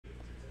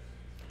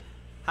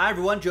Hi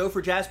everyone, Joe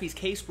for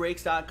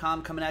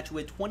JaspysCaseBreaks.com coming at you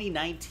with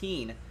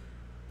 2019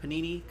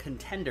 Panini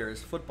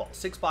Contenders football.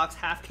 6-box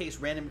half case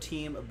random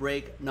team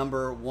break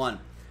number 1.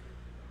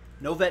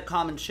 No vet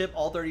common ship,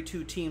 all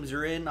 32 teams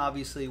are in.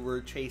 Obviously we're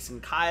chasing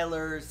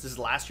Kylers. This is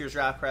last year's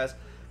draft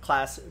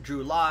class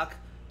Drew Lock,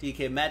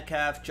 DK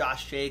Metcalf,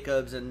 Josh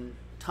Jacobs, and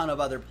a ton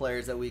of other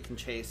players that we can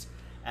chase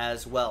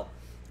as well.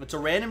 It's a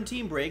random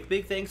team break.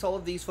 Big thanks to all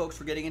of these folks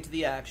for getting into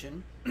the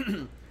action. If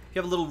you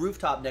have a little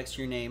rooftop next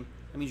to your name,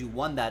 that means you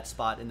won that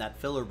spot in that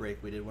filler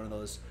break. We did one of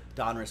those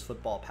Donruss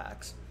football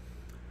packs.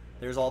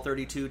 There's all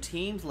 32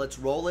 teams. Let's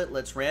roll it.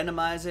 Let's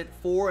randomize it.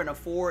 4 and a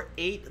 4,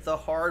 8 the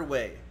hard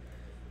way.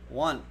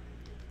 1,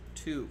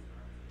 2,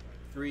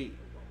 3,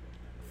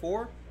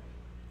 4,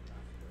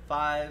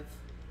 5,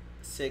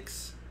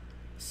 6,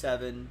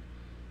 7,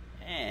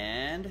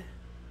 and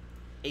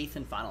 8th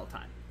and final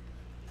time.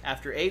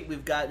 After 8,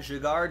 we've got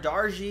Jagar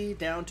Darji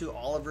down to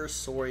Oliver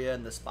Soria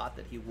in the spot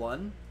that he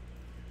won.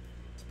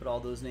 Put all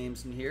those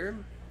names in here.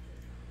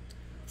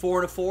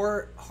 4 and a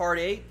 4, hard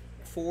 8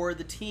 for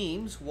the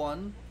teams.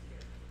 1,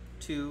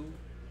 2,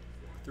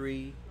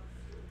 3,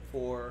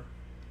 4,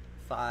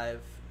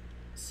 5,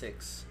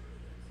 6,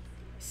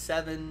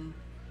 7,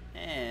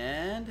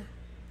 and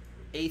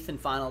 8th and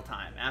final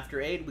time.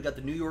 After 8, we got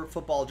the New York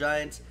Football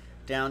Giants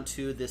down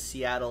to the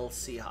Seattle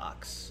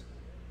Seahawks.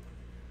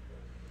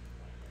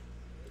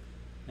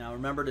 Now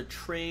remember to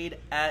trade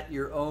at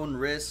your own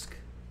risk,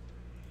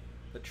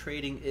 but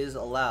trading is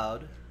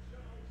allowed.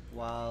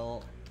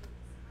 While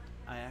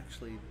I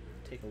actually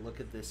take a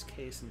look at this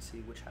case and see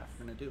which half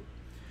we're going to do.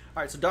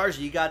 All right, so Darji,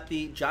 you got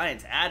the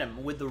Giants.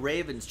 Adam with the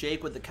Ravens.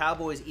 Jake with the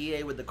Cowboys.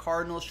 EA with the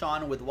Cardinals.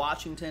 Sean with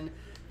Washington,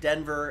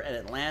 Denver, and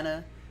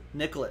Atlanta.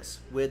 Nicholas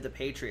with the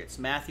Patriots.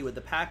 Matthew with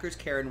the Packers.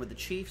 Karen with the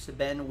Chiefs.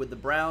 Ben with the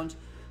Browns.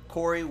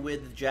 Corey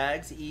with the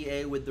Jags.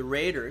 EA with the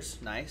Raiders.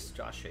 Nice.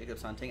 Josh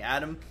Jacobs hunting.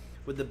 Adam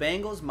with the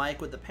Bengals. Mike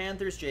with the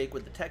Panthers. Jake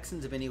with the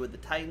Texans. Vinny with the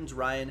Titans.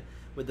 Ryan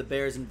with the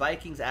Bears and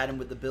Vikings, Adam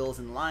with the Bills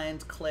and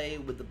Lions, Clay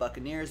with the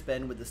Buccaneers,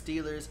 Ben with the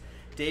Steelers,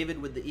 David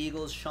with the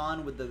Eagles,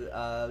 Sean with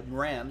the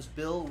Rams,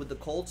 Bill with the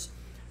Colts,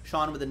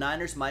 Sean with the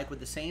Niners, Mike with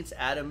the Saints,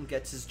 Adam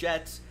gets his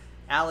Jets,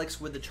 Alex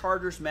with the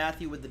Chargers,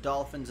 Matthew with the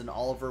Dolphins, and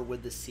Oliver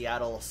with the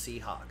Seattle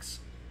Seahawks.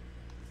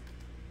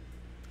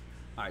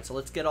 All right, so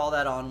let's get all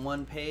that on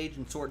one page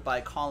and sort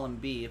by column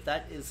B. If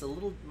that is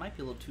might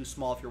be a little too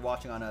small if you're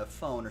watching on a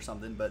phone or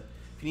something, but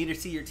if you need to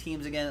see your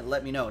teams again,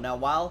 let me know. Now,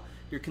 while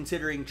you're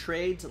considering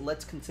trades,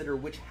 let's consider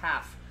which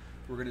half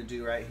we're going to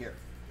do right here.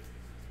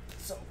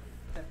 So,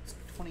 that's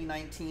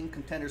 2019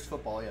 Contenders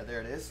football. Yeah,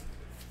 there it is.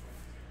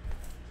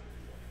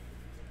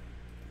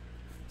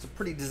 It's a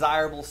pretty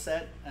desirable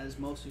set, as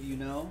most of you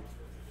know.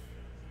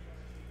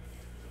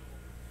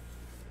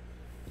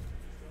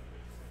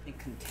 I think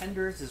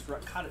Contenders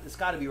it's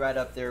got to be right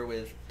up there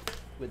with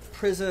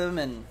Prism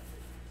and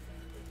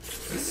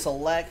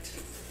Select.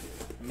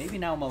 Maybe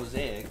now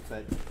Mosaic,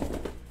 but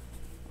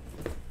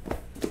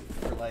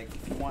for like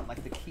if you want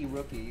like the key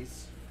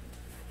rookies,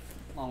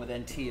 along with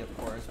NT of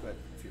course. But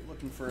if you're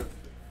looking for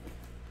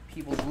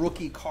people's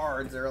rookie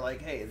cards, they're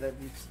like, hey, a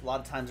lot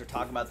of times they're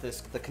talking about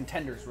the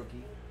Contenders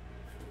rookie.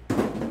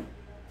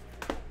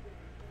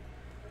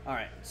 All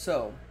right,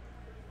 so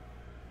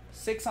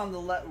 6 on the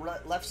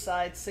left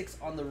side, 6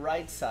 on the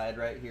right side,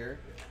 right here.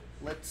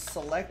 Let's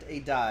select a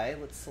die.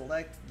 Let's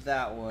select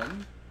that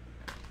one.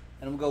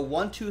 And we'll go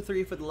 1, 2,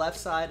 3 for the left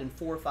side and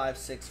 4, 5,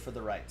 6 for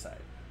the right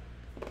side.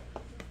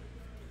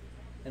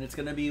 And it's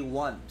going to be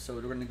 1. So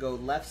we're going to go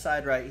left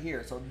side right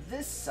here. So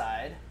this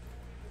side,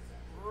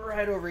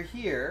 right over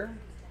here,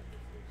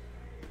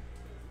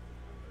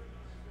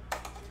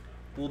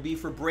 will be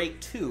for break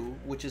 2,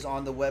 which is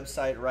on the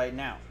website right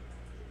now.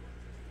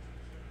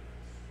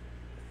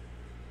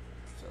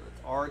 So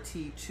it's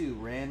RT2,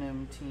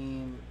 Random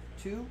Team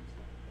 2.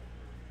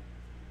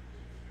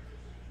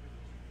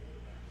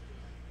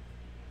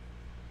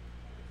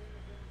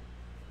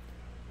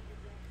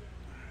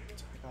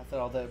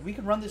 We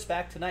can run this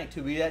back tonight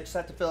too. We just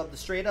have to fill up the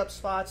straight up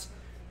spots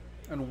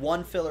and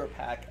 1 filler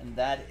pack, and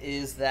that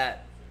is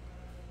that.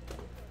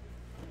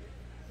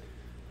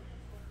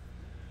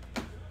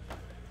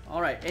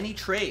 All right, any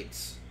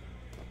trades?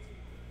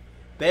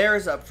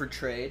 Bears up for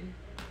trade.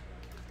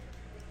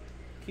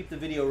 Keep the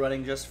video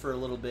running just for a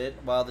little bit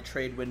while the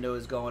trade window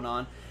is going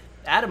on.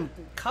 Adam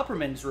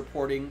Kupperman is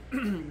reporting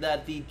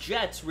that the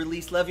Jets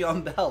released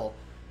Le'Veon Bell.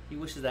 He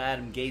wishes that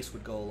Adam Gase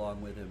would go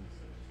along with him.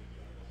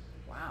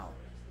 Wow.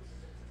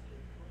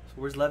 So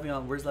where's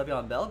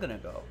Le'Veon Bell gonna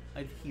go?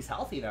 He's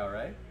healthy now,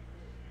 right?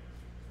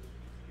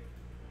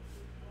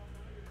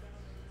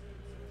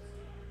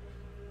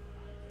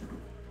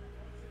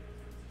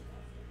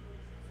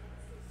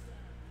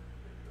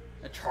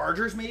 The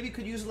Chargers maybe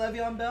could use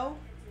Le'Veon Bell?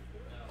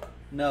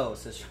 No,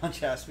 says Sean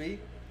Chasby.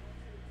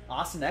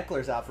 Austin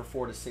Eckler's out for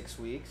 4 to 6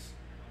 weeks.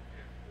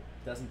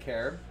 Doesn't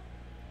care.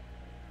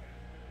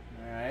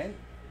 All right.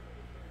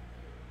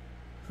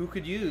 Who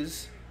could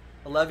use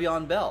a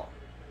Le'Veon Bell?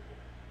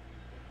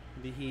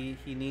 Maybe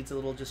he needs a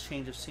little just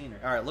change of scenery.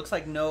 All right, looks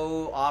like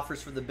no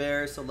offers for the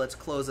Bears, so let's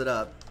close it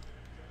up.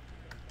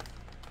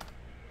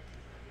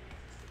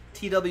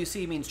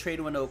 TWC means trade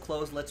window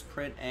closed. Let's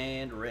print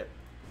and rip.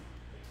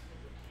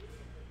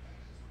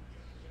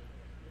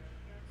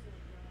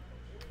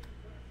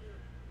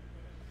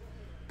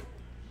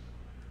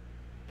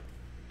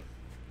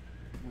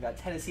 We got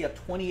Tennessee up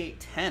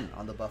 28-10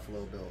 on the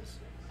Buffalo Bills.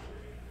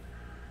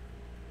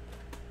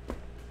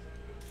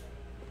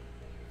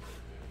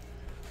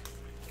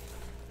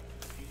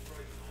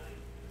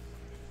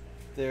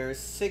 There's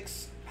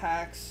 6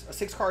 packs,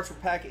 6 cards per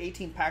pack,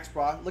 18 packs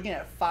brought. Looking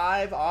at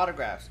 5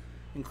 autographs,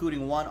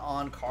 including 1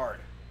 on card.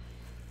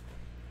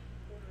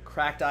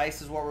 Cracked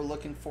ice is what we're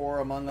looking for,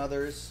 among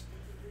others.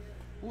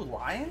 Ooh,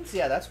 Lions?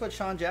 Yeah, that's what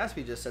Sean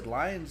Jaspy just said.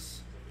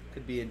 Lions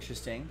could be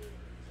interesting.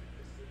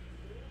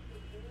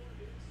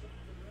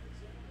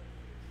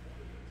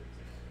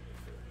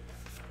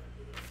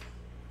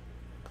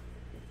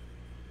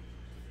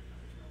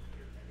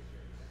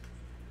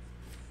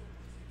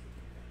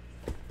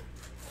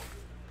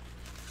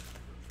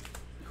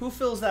 Who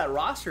fills that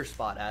roster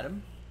spot,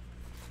 Adam?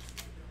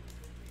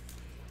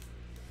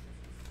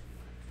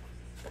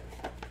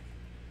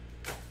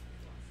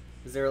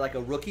 Is there like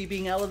a rookie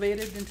being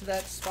elevated into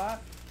that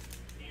spot?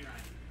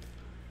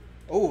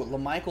 Oh,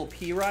 LaMichael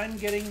Pirine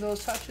getting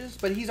those touches?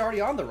 But he's already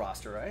on the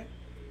roster, right?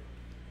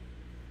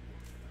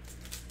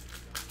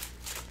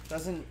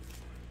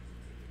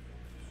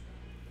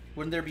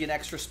 Wouldn't there be an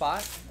extra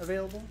spot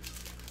available?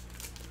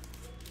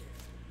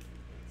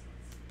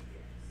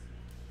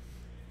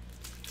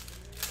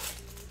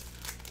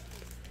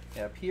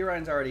 Yeah,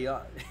 Pirine's already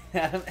on.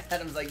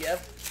 Adam's like,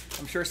 yep,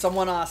 I'm sure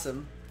someone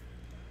awesome.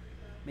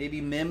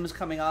 Maybe Mims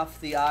coming off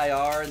the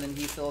IR, and then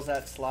he fills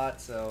that slot,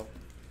 so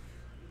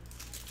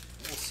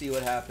we'll see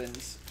what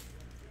happens.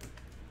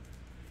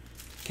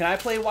 Can I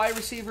play wide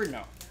receiver?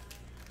 No.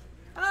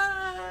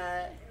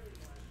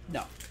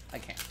 No, I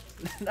can't.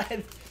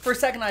 For a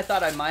second, I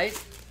thought I might,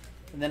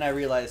 and then I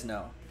realized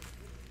no.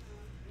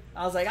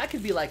 I was like, I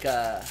could be like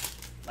an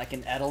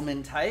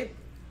Edelman type.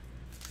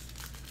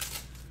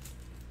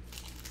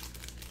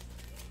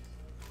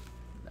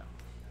 No.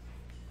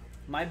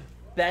 My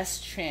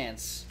best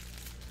chance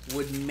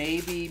would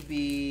maybe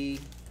be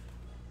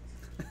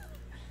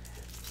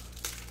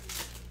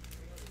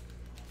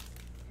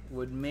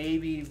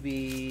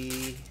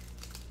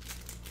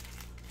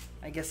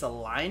I guess a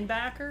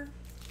linebacker,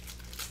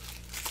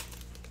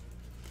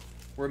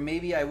 where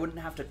maybe I wouldn't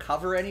have to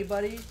cover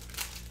anybody,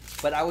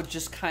 but I would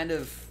just kind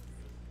of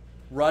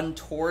run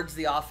towards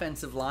the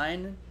offensive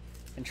line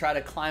and try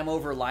to climb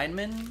over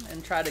linemen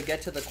and try to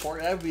get to the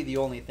court. That would be the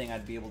only thing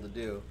I'd be able to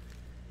do.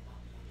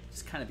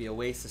 Just kind of be a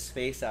waste of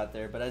space out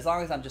there. But as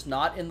long as I'm just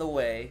not in the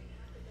way,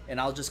 and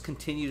I'll just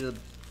continue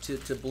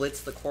to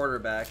blitz the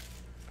quarterback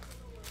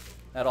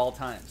at all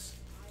times.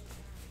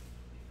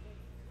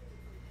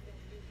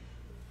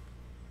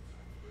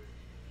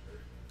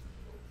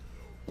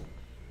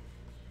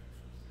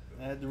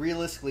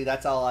 Realistically,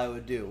 that's all I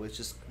would do. Would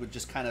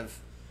just kind of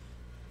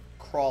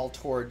crawl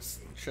towards,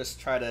 just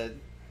try to,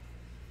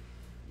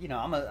 you know,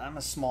 I'm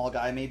a small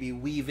guy. Maybe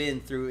weave in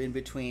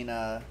between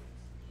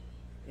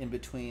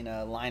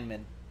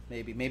linemen.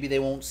 Maybe they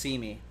won't see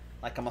me.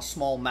 Like I'm a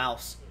small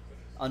mouse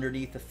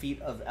underneath the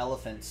feet of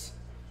elephants.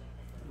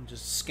 And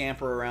just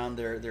scamper around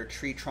their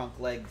tree trunk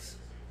legs.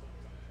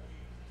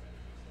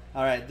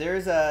 All right,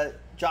 there's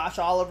Josh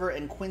Oliver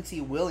and Quincy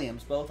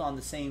Williams, both on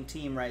the same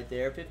team right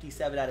there.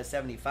 57 out of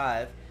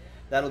 75.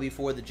 That'll be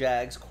for the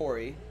Jags.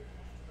 Corey.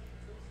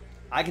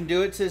 I can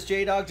do it, says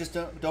J-Dog. Just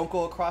don't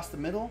go across the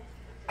middle.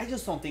 I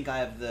just don't think I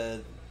have I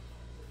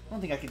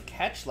don't think I could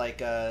catch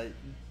like I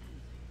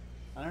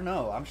don't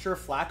know. I'm sure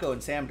Flacco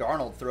and Sam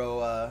Darnold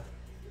throw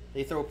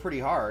pretty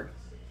hard.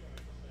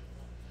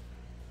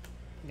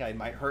 I think I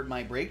might hurt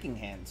my breaking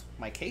hands,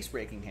 my case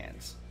breaking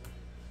hands.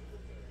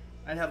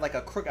 I'd have like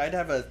I'd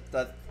have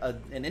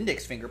an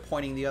index finger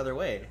pointing the other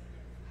way.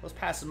 Those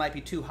passes might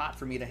be too hot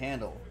for me to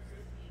handle.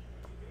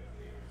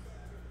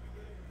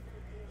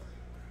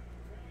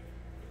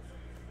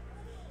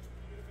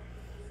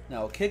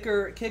 No,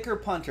 kicker,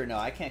 punter. No,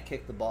 I can't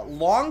kick the ball.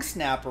 Long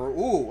snapper.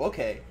 Ooh,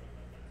 okay.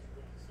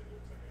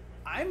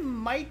 I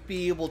might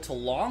be able to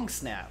long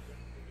snap.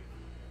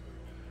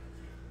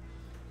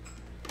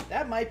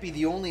 That might be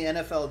the only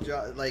NFL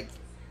job. Like,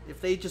 if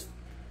they just...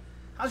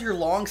 How's your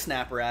long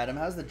snapper, Adam?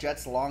 How's the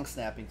Jets' long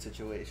snapping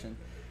situation?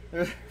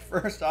 Their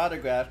first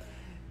autograph,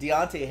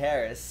 Deontay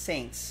Harris,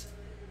 Saints.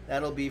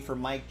 That'll be for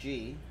Mike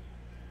G.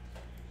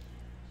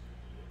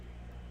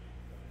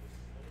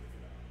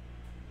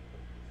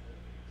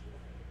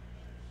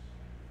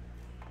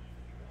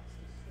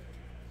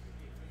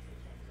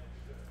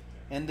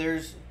 And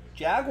there's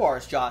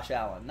Jaguars, Josh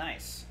Allen.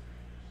 Nice.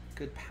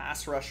 Good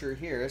pass rusher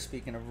here.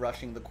 Speaking of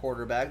rushing the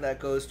quarterback, that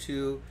goes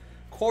to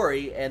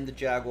Corey and the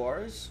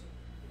Jaguars.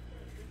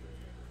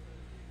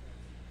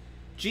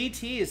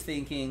 GT is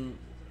thinking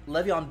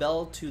Le'Veon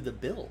Bell to the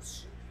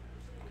Bills.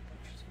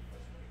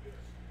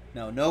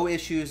 No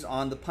issues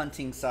on the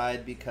punting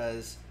side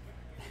because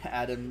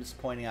Adam's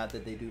pointing out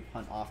that they do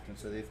punt often,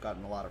 so they've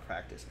gotten a lot of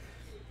practice.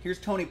 Here's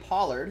Tony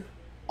Pollard,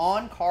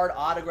 on-card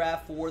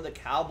autograph for the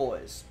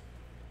Cowboys.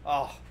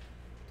 Oh,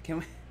 can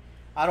we?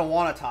 I don't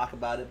want to talk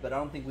about it, but I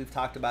don't think we've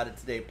talked about it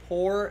today.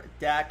 Poor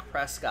Dak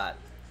Prescott.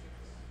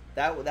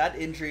 That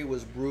injury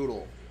was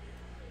brutal.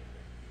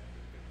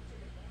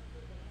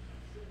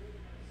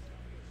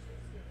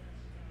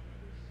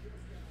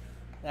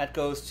 That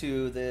goes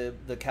to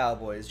the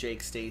Cowboys,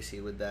 Jake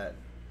Stacy with that.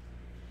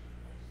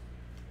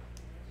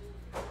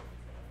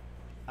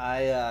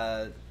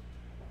 I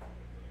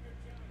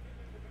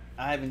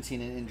haven't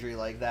seen an injury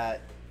like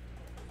that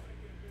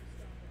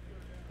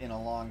in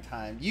a long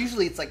time.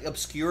 Usually it's like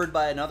obscured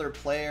by another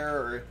player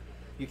or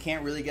you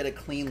can't really get a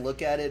clean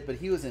look at it, but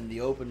he was in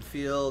the open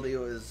field.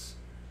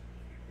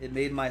 It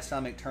made my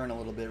stomach turn a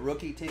little bit.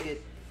 Rookie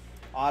ticket,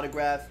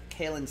 autograph,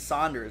 Kalen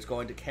Saunders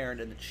going to Karen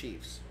and the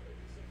Chiefs.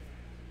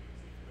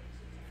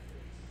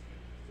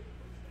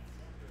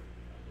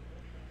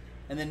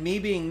 And then me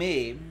being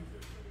me,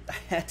 I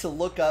had to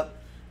look up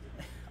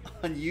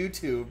on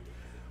YouTube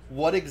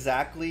what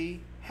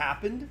exactly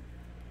happened.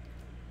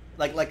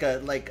 Like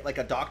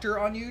a doctor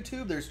on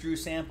YouTube. There's Drew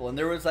Sample, and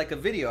there was like a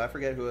video. I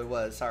forget who it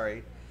was.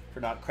 Sorry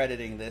for not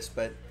crediting this,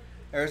 but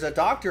there's a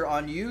doctor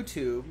on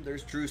YouTube.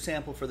 There's Drew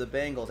Sample for the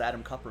Bengals,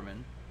 Adam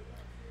Kupperman.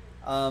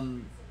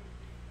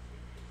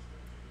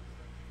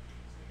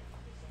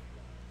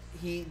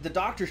 The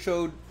doctor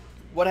showed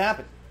what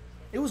happened.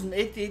 It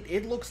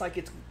looks like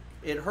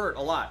it hurt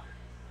a lot.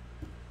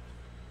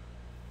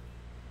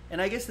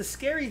 And I guess the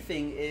scary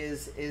thing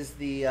is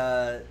the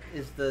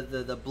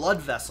blood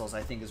vessels.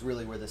 I think is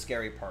really where the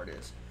scary part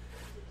is.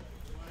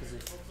 Want to get your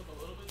hopes up a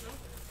little bit, Joe?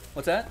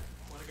 What's that?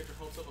 Want to get your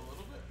hopes up a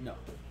little bit? No,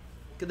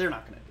 they're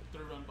not going to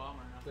do it. 3-run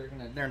bomber now.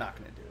 They're not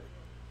going to do it.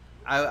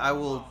 I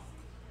will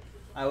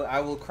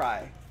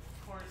cry.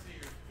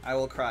 I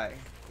will cry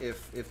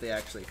if they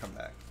actually come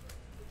back.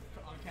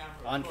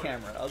 On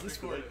camera. I'll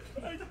just record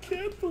it. I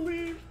can't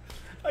believe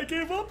I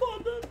gave up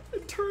on them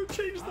and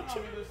changed the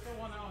channel. There's still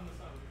one out on the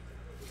side.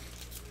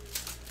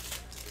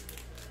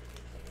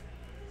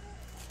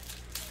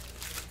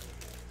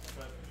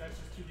 But that's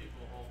just 2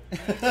 people.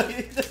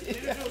 Maybe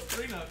it was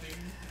 3-0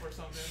 or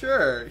something.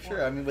 Sure.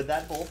 I mean, with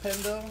that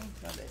bullpen though,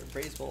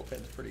 Bray's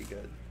bullpen's pretty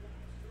good.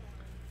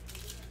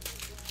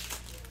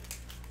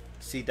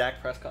 See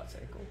Dak Prescott's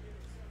ankle.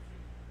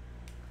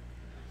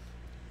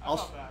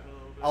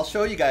 I'll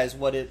show you guys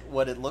what it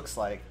looks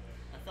like.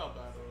 I felt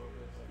bad a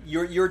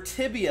little bit. Your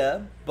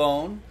tibia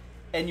bone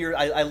and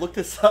I looked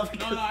this up.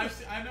 No, I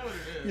know what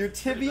it is. Your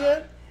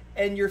tibia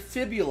and your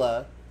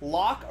fibula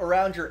lock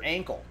around your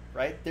ankle,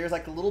 right? There's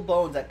like little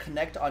bones that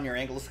connect on your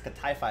ankle. Looks like a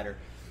TIE fighter,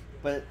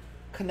 but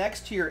connects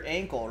to your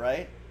ankle,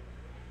 right?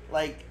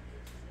 Like,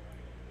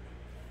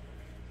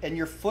 and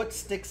your foot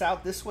sticks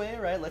out this way,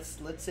 right? Let's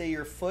say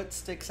your foot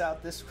sticks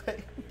out this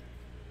way.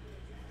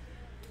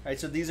 All right,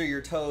 so these are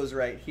your toes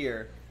right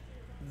here.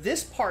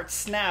 This part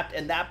snapped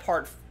and that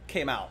part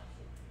came out.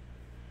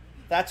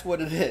 That's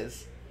what it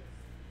is.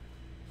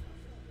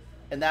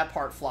 And that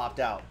part flopped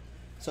out.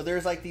 So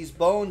there's like these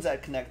bones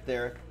that connect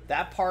there.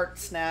 That part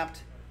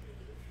snapped.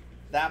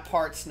 That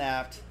part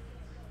snapped.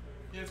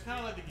 Yeah, it's kind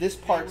of like this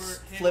part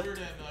flipped, and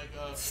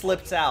like,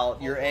 slips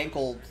out. Your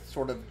ankle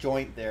sort of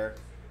joint there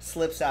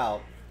slips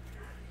out.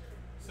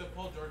 So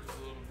Paul George is a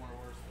little bit more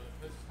worse, but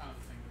this is kind of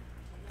the same.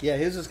 Yeah,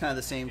 his was kind of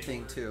the same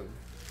thing too.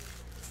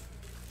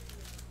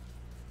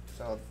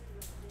 So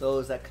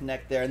those that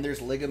connect there, and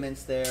there's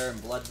ligaments there and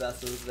blood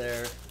vessels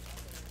there.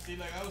 See,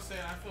 like I was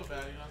saying, I feel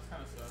bad. It's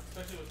kind of sucks,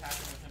 especially what's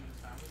happening with him and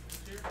his family this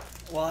year.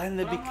 Well, and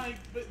but I'm like,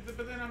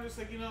 but then I'm just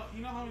like, you know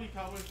how many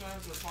Cowboys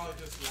fans were probably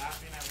just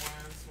laughing at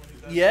Wentz when he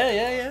does.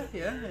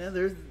 Yeah.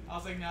 There's. I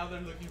was like, now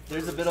they're looking.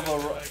 There's a bit of a.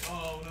 Like,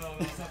 oh no,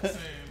 it's not the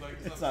same. Like,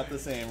 it's not the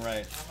same,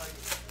 right? I'm like,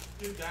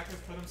 dude, Dak has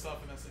put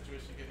himself in that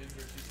situation to get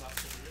injured these last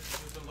 2 years. He's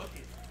just been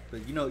lucky.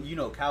 But you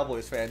know,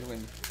 Cowboys fans,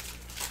 when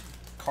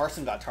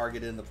Carson got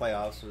targeted in the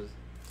playoffs was.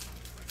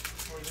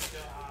 Or they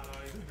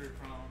get injury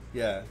prone.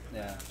 Yeah.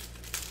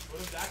 What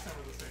if Dak's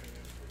never the same again?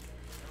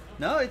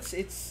 No, it's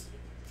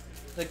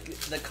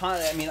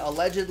I mean,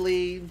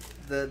 allegedly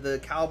the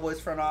Cowboys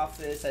front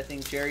office, I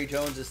think Jerry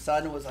Jones'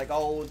 son was like,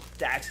 "Oh,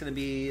 Dak's going to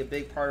be a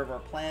big part of our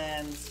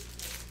plans."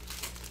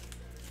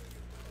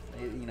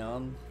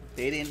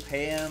 They didn't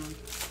pay him.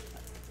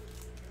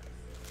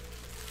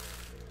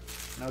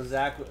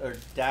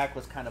 Dak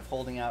was kind of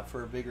holding out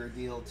for a bigger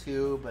deal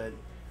too, but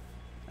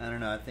I don't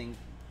know. I think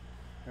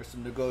there's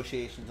some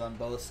negotiations on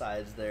both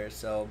sides there.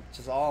 So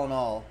just all in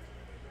all,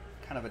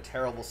 kind of a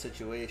terrible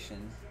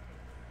situation.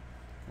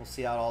 We'll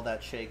see how all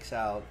that shakes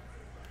out.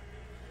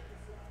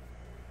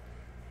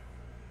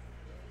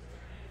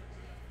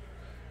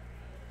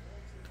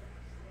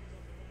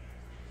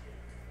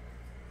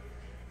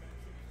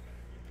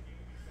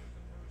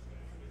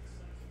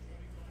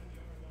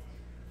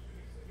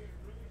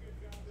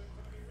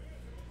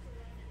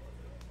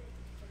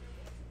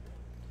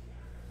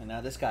 And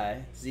now this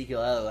guy,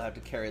 Ezekiel Elliott, will have to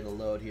carry the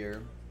load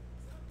here.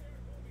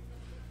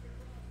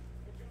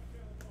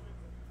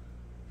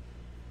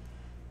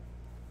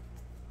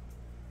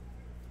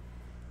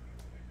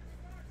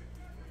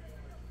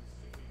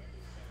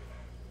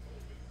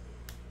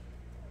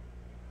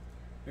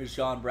 Here's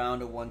John Brown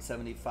to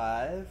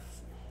 175.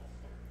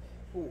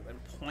 Ooh,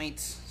 and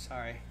points.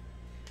 Sorry.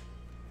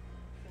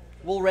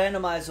 We'll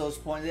randomize those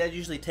points. That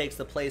usually takes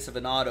the place of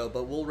an auto,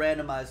 but we'll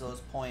randomize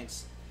those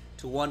points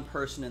to one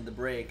person in the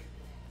break.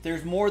 If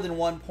there's more than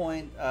 1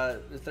 point,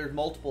 if there's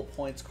multiple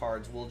points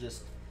cards, we'll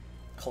just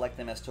collect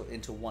them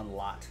into one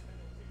lot.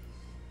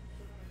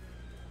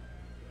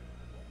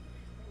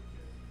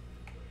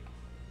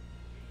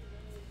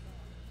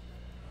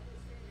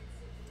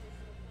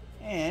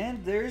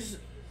 And there's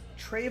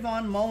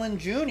Trayvon Mullen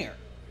Jr.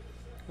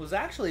 Was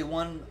actually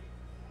one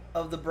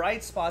of the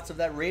bright spots of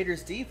that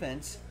Raiders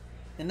defense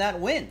in that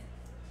win.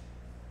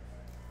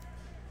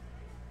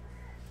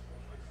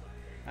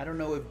 I don't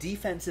know if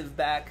defensive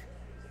back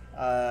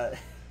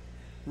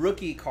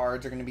rookie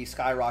cards are going to be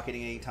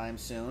skyrocketing anytime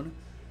soon,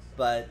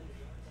 but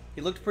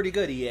he looked pretty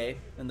good, EA,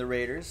 in the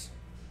Raiders.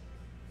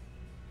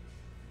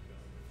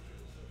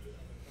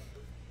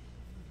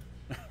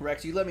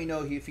 Rex, you let me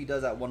know if he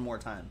does that one more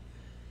time.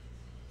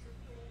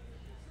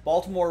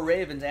 Baltimore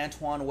Ravens,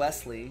 Antoine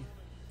Wesley.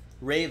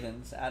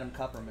 Ravens, Adam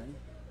Kupperman.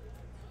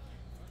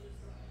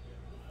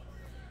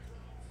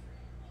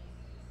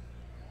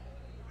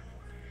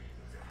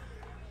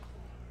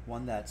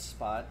 Won that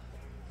spot.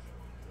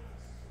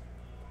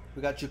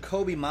 We got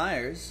Jacoby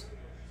Myers.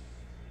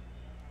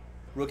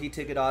 Rookie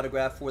ticket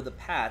autograph for the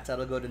Pats.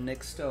 That'll go to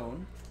Nick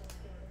Stone.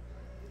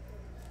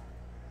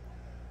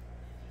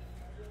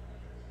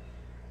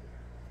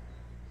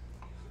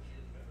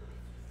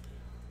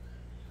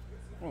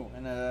 Oh,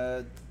 and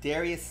a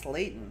Darius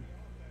Slayton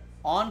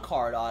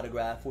on-card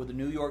autograph for the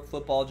New York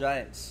Football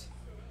Giants.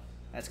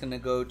 That's going to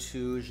go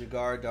to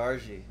Jagar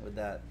Darji with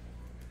that.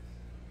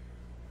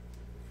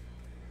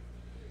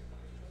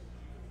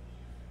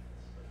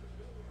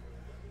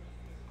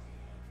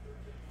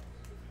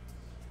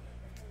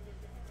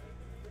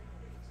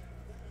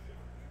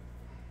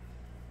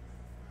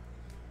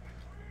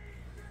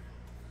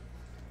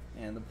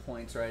 And the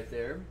points right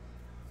there.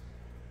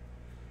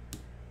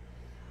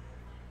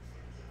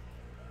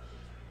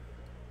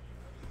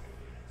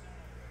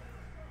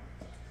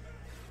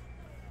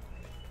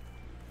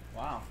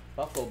 Wow,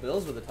 Buffalo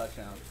Bills with a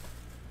touchdown.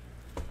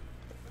 All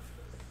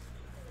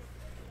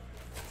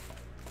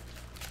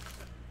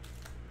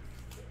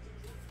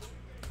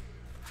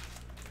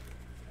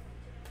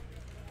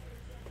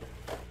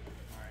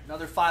right,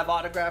 another 5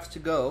 autographs to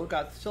go.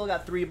 Still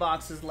got 3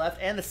 boxes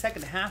left, and the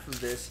second half of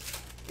this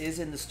is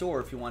in the store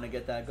if you want to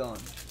get that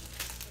going.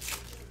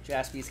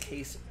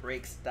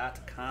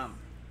 JaspysCaseBreaks.com.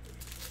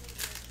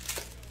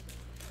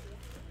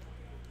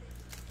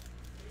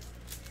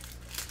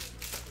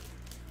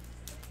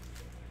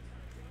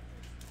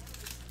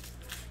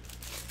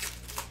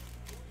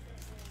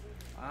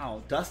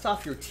 Wow, dust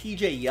off your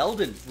TJ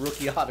Yeldon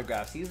rookie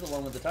autographs. He's the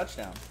one with the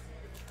touchdown.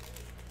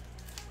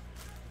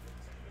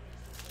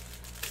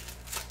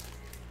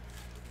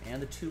 And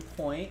the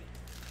 2-point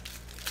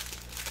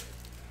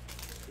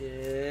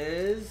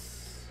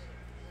is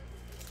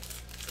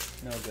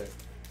no good.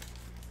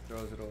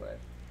 Throws it away.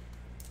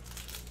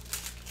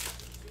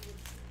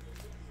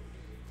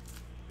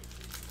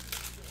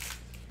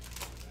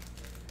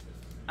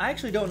 I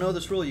actually don't know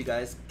this rule, you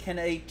guys. Can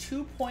a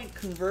 2-point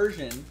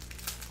conversion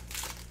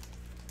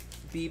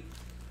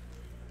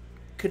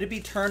could it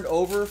be turned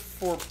over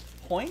for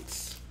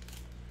points?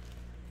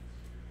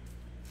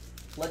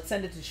 Let's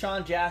send it to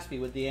Sean Jaspy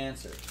with the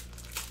answer.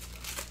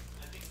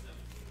 I think so.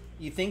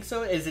 You think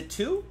so? Is it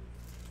 2?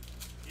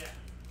 Yeah.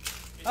 It's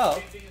Oh.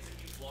 the same thing as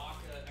if you block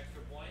an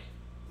extra point.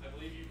 I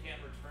believe you can't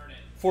return it.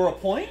 For a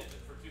point?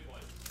 For 2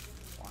 points.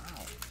 Wow.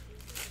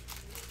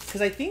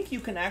 Because I think you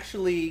can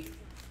actually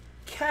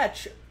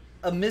catch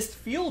a missed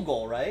field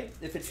goal, right?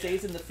 If it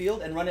stays in the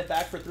field and run it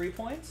back for 3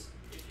 points?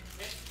 If you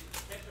catch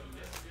a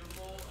missed field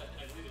goal, I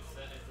believe it's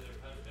set as a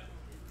touchdown.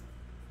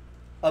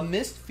 A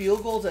missed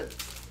field goal's a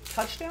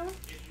touchdown?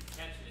 If you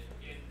catch it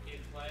in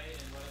play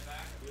and run it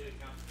back, I believe it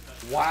counts as a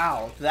touchdown.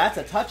 Wow, that's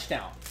a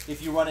touchdown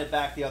if you run it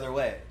back the other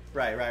way.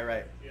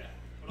 Right. Yeah.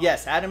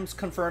 Yes, Adam's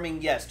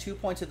confirming, yes, 2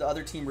 points if the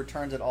other team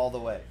returns it all the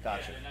way.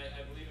 Gotcha. Yeah, and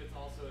I believe it's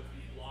also if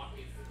you block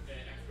an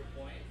extra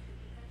point,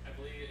 I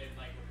believe and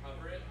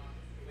recover it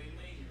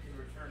cleanly, you can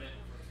return it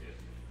for 2.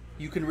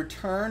 You can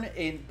return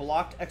a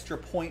blocked extra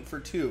point for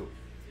 2.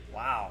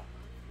 Wow.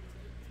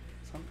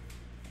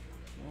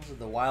 Those are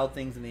the wild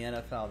things in the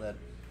NFL that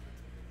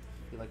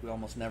I feel like we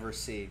almost never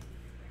see.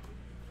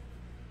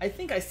 I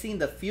think I seen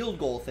the field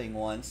goal thing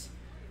once.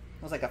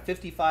 It was like a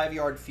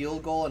 55-yard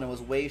field goal, and it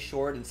was way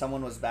short, and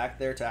someone was back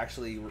there to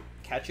actually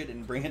catch it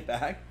and bring it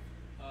back.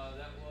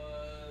 That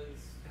was...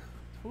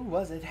 Who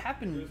was it? It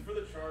happened... It was for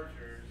the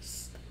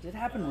Chargers. Did it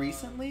happen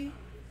recently? He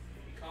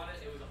caught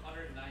it. It was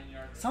 109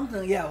 yards.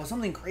 Something, yeah, it was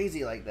something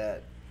crazy like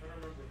that. I'm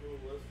trying to remember who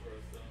it was for us,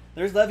 though.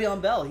 There's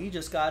Le'Veon Bell. He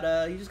just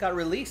got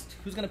released.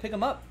 Who's gonna pick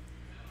him up?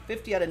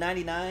 50 out of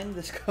 99.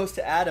 This goes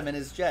to Adam and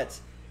his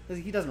Jets.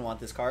 He doesn't want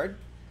this card.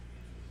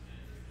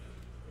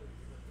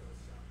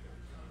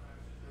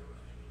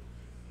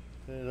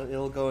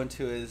 It'll go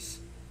into his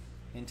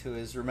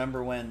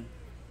remember when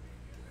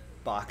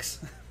box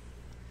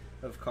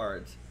of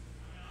cards.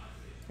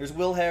 There's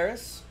Will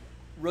Harris,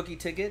 rookie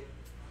ticket.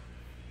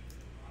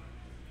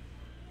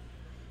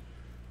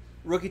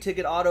 Rookie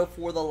ticket auto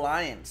for the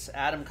Lions.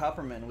 Adam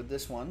Kupperman with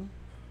this one.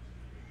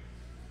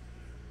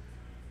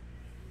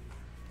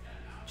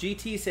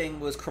 GT saying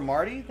was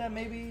Cromartie that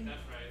maybe? That's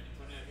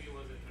right. He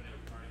was Antonio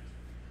Cromartie.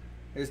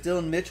 There's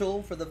Dylan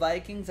Mitchell for the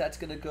Vikings. That's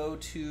going to go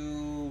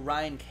to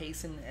Ryan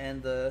Kaysen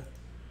and the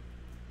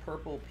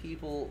Purple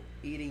People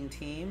Eating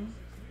Team.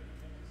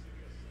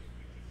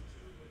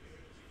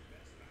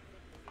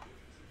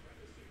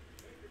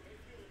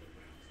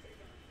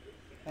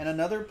 And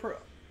another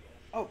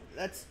oh,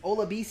 that's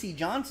Olabisi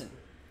Johnson.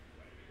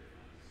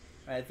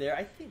 Right there.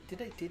 I think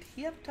did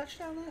he have a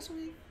touchdown last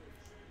week?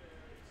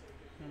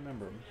 I don't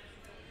remember.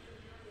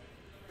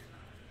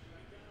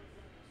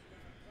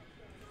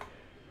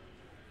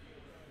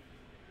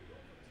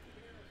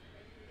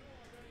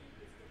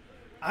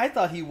 I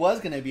thought he was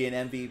going to be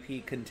an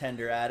MVP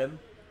contender, Adam.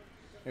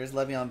 There's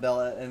Le'Veon Bell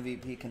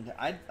MVP contender.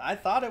 I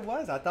thought it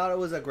was. I thought it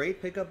was a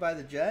great pickup by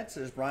the Jets.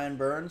 There's Brian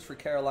Burns for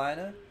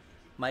Carolina.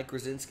 Mike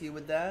Krasinski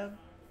with that.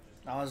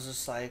 I was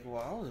just like,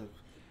 well,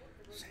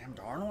 Sam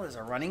Darnold is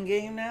a running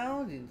game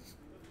now. He's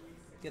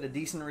get a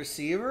decent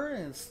receiver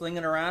and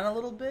slinging around a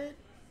little bit.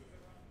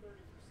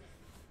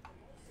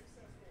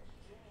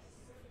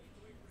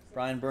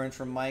 Brian Burns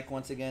from Mike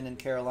once again in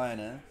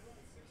Carolina.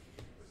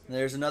 And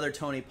there's another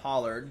Tony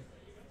Pollard.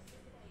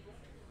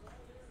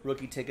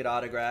 Rookie ticket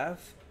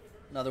autograph.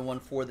 Another one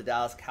for the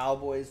Dallas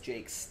Cowboys.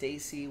 Jake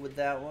Stacy with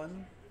that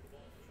one.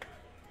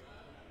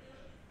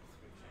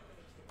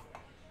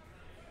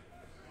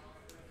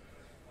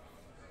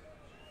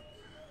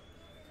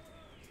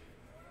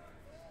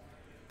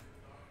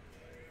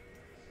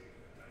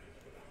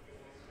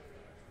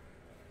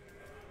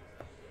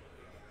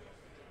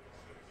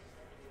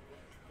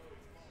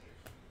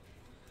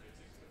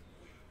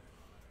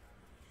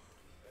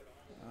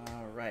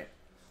 All right.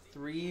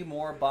 3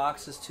 more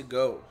boxes to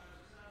go.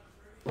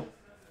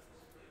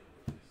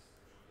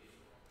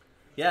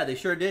 Yeah, they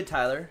sure did,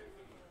 Tyler.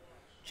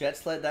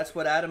 Jets led. That's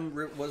what Adam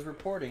was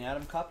reporting.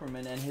 Adam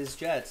Kupperman and his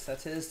Jets.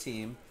 That's his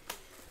team.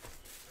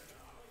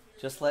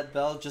 Just let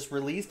Bell just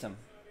released him.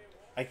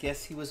 I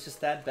guess he was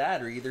just that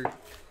bad, or either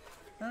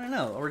I don't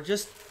know, or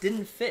just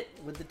didn't fit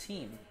with the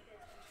team.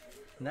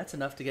 And that's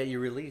enough to get you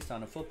released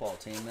on a football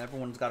team.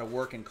 Everyone's got to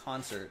work in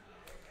concert.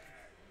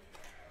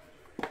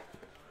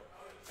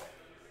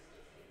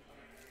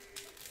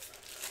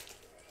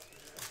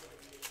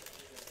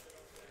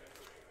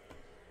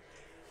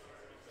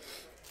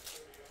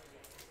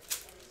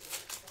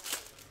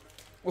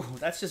 Ooh,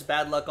 that's just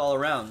bad luck all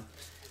around.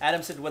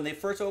 Adam said when they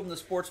first opened the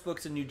sports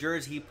books in New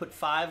Jersey, he put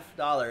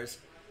 $5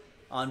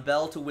 on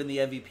Bell to win the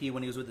MVP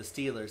when he was with the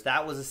Steelers.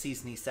 That was a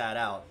season he sat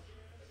out.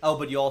 Oh,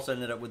 but you also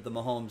ended up with the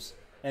Mahomes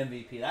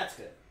MVP. That's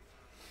good.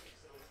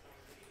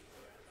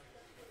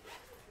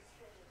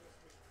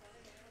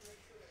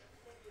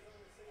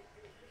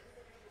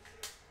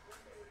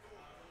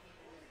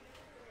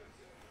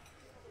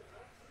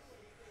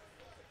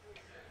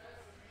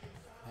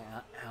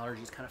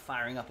 Allergies kind of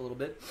firing up a little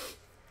bit.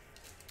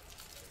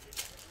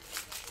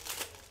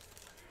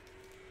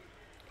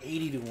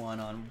 80-1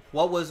 on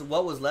what was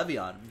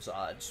Le'Veon's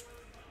odds?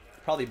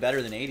 Probably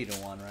better than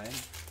 80-1,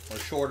 right? Or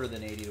shorter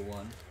than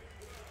 80-1.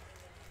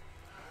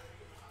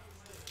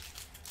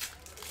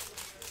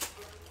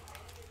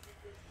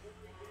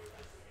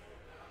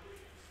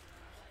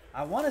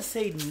 I want to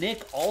say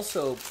Nick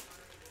also,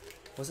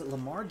 was it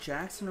Lamar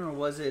Jackson or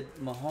was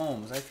it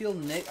Mahomes? I feel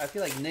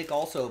like Nick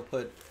also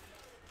put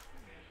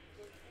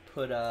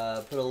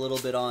a little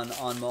bit on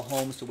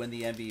Mahomes to win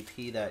the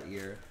MVP that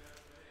year.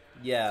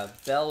 Yeah,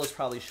 Bell was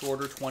probably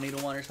shorter,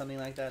 20-1 or something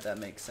like that. That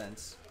makes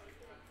sense.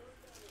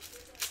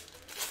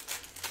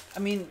 I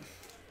mean,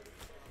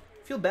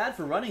 I feel bad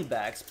for running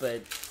backs,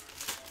 but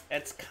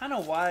that's kind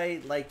of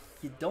why, like,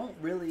 you don't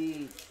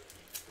really,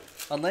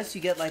 unless you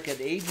get like an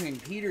Adrian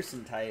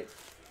Peterson type,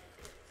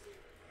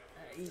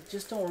 you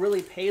just don't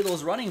really pay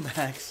those running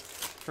backs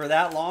for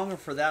that long or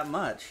for that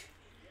much.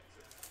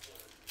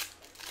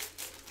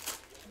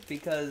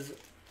 Because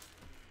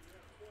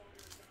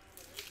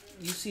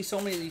you see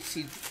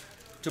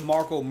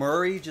DeMarco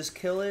Murray just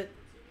kill it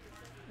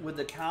with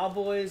the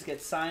Cowboys, get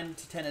signed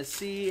to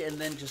Tennessee, and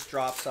then just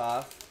drops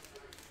off.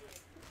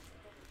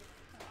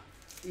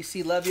 You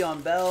see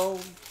Le'Veon Bell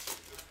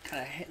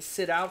kind of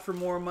sit out for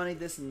more money,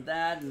 this and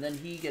that, and then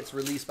he gets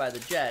released by the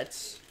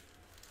Jets.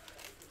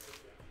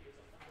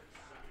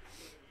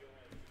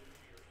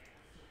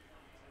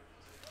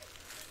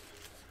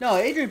 No,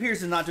 Adrian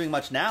Peterson's not doing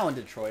much now in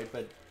Detroit,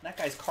 but that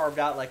guy's carved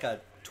out like a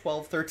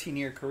 12,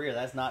 13-year career.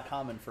 That's not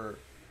common for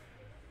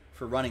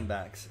running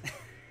backs.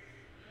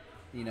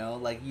 You know,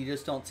 like you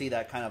just don't see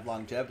that kind of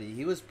longevity.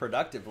 He was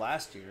productive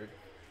last year.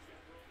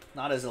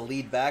 Not as a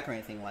lead back or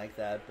anything like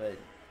that, but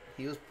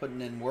he was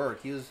putting in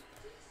work. He was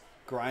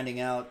grinding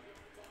out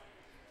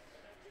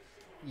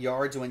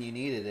yards when you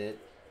needed it.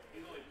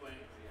 He's only playing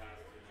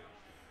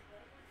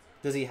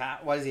because he has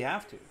to now. Does he why does he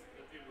have to?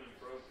 Because he went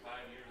broke 5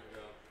 years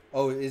ago.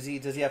 Oh,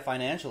 does he have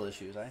financial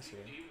issues? I see.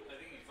 I think he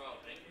filed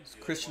bankruptcy.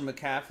 Christian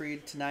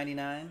McCaffrey to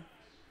 99.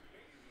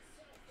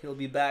 He'll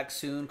be back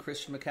soon.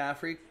 Christian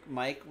McCaffrey,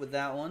 Mike with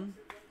that one.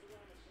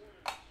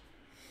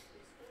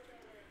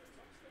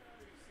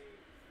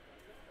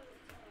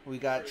 We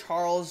got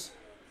Charles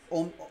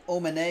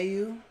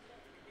Omeneu,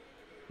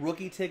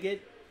 rookie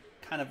ticket,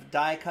 kind of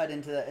die cut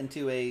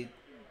into a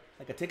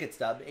like a ticket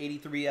stub,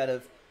 83 out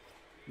of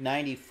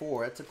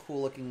 94. That's a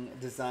cool looking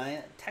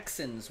design.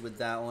 Texans with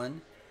that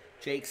one.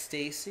 Jake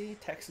Stacy,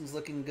 Texans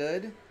looking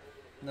good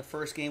in the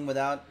first game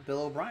without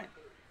Bill O'Brien.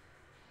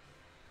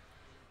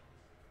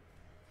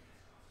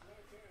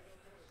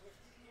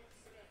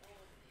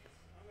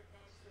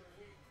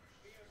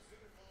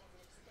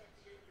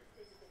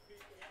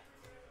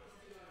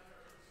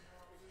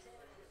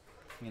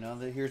 You know,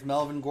 here's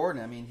Melvin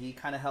Gordon. I mean, he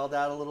kind of held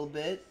out a little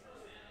bit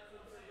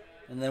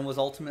and then was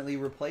ultimately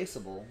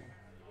replaceable.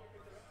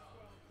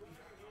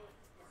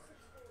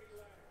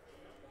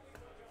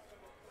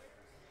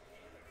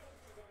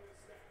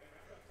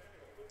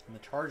 And the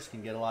Chargers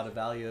can get a lot of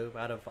value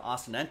out of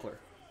Austin Eckler.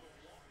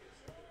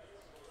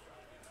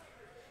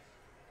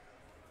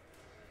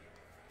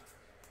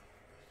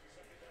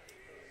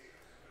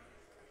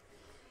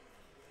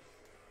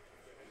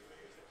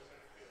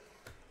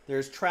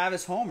 There's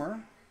Travis Homer.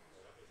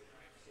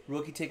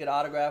 Rookie ticket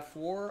autograph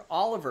for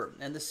Oliver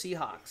and the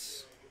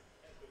Seahawks.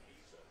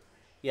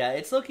 Yeah,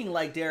 it's looking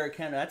like Derrick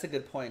Henry. That's a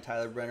good point,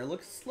 Tyler Brenner.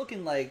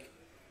 Looking like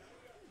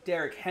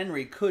Derrick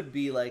Henry could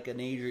be like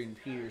an Adrian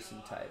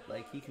Peterson type.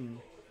 Like he can,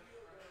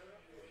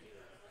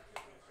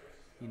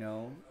 you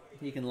know,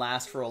 he can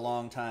last for a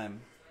long time.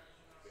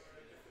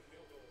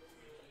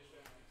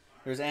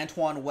 There's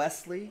Antoine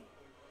Wesley.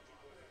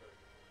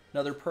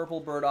 Another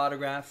Purple Bird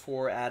autograph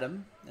for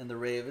Adam and the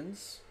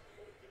Ravens.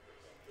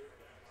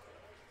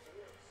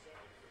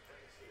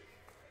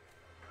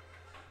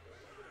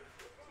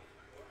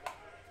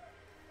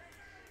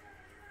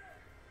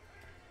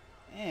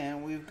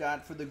 And we've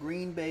got for the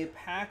Green Bay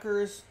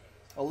Packers,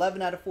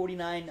 11 out of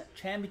 49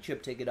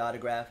 championship ticket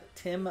autograph,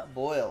 Tim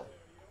Boyle.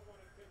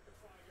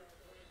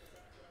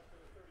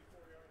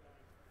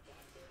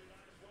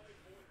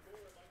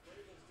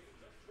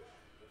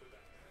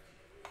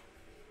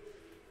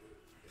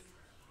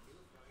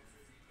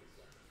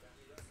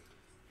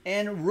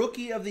 And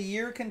Rookie of the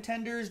Year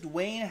contenders,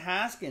 Dwayne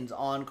Haskins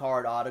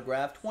on-card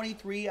autograph,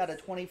 23 out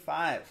of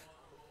 25.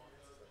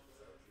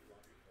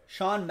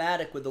 Sean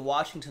Maddock with the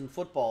Washington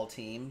football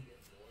team.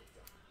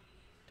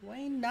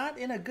 Dwayne not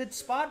in a good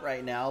spot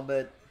right now,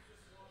 but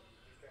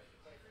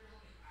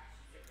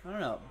I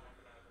don't know.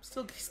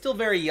 Still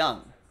very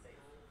young.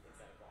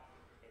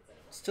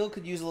 Still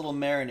could use a little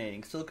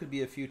marinating. Still could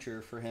be a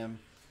future for him.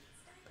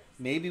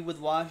 Maybe with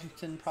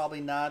Washington, probably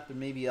not, but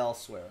maybe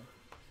elsewhere.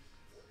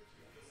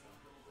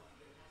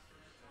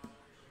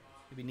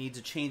 Maybe needs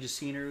a change of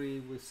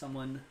scenery with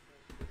someone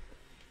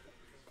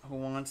who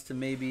wants to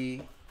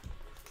maybe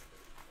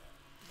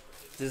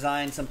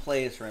design some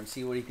plays for him,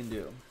 see what he can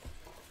do.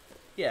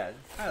 Yeah,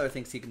 Tyler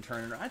thinks he can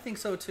turn it around. I think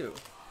so too.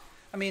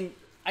 I mean,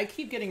 I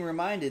keep getting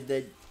reminded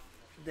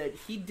that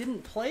he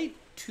didn't play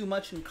too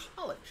much in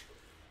college.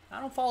 I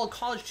don't follow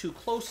college too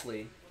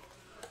closely,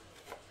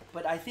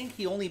 but I think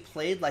he only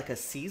played like a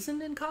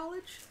season in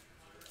college.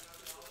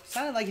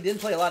 Sounded like he didn't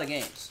play a lot of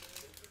games,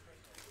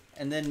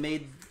 and then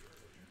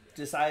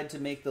decided to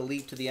make the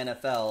leap to the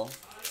NFL.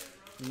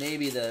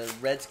 Maybe the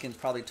Redskins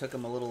probably took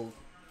him a little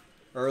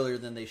earlier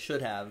than they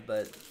should have,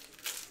 but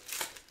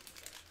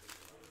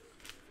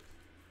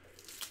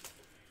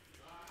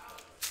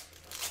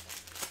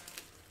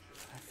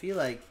I feel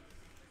like,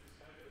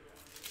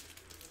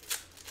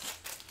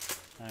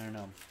 I don't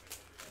know.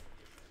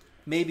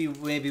 Maybe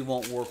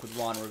won't work with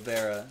Ron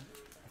Rivera.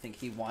 I think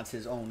he wants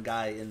his own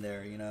guy in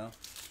there, you know,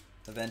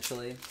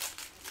 eventually.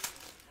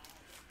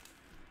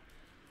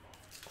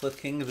 Cliff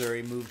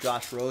Kingsbury moved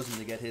Josh Rosen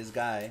to get his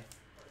guy.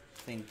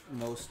 I think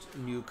most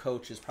new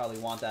coaches probably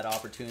want that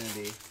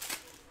opportunity.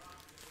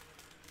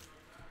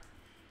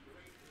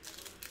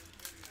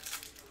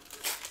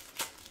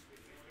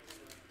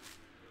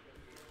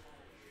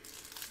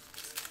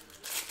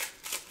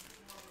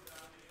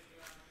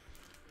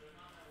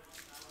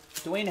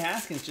 Dwayne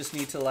Haskins just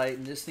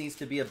needs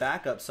to be a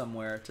backup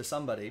somewhere to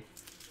somebody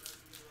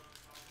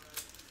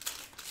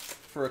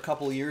for a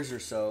couple years or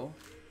so.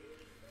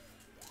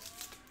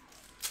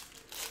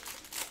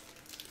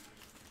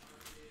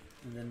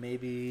 And then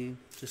maybe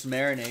just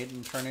marinate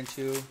and turn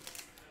into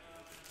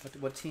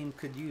what team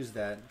could use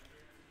that?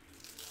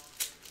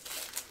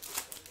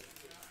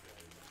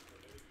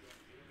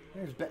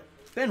 There's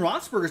Ben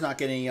Roethlisberger's not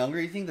getting any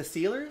younger. You think the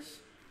Steelers?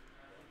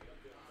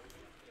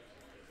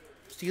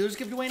 Steelers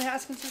give Dwayne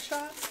Haskins a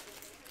shot?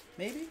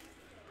 Maybe?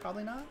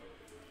 Probably not.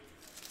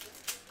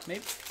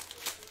 Maybe.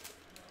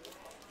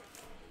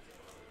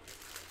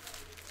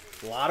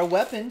 A lot of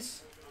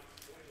weapons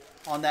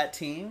on that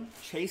team.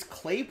 Chase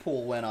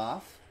Claypool went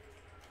off.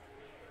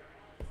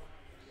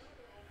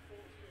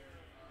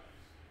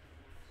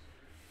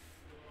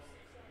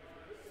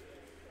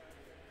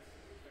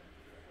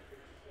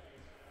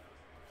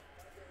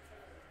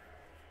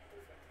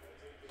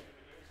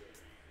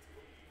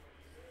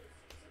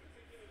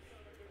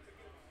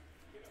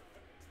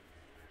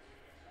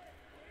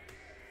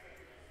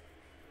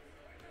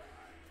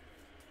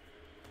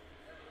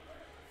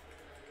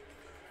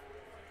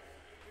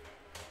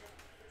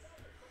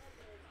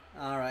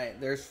 All right,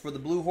 there's for the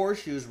Blue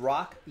Horseshoes,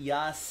 Rock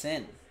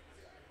Ya-Sin.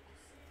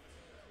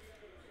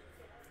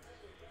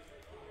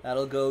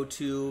 That'll go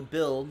to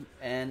Bill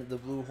and the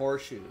Blue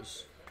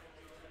Horseshoes.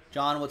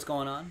 John, what's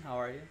going on? How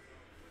are you?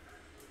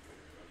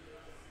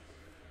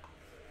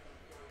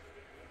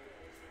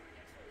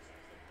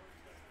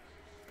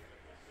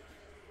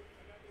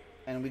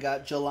 And we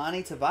got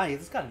Jelani Tavai.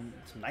 He's got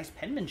some nice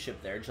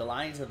penmanship there.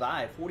 Jelani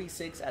Tavai,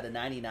 46 out of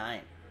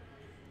 99.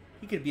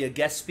 He could be a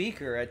guest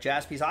speaker at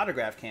Jaspy's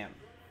Autograph Camp.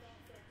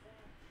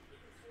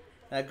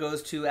 That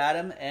goes to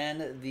Adam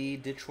and the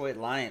Detroit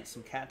Lions.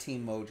 Some Cat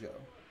Team Mojo.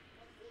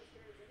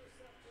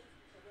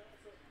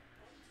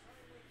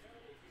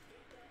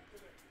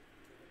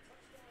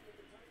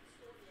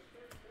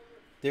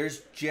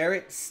 There's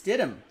Jarrett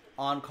Stidham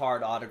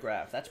on-card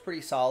autograph. That's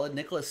pretty solid.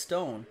 Nicholas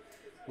Stone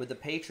with the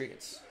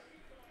Patriots.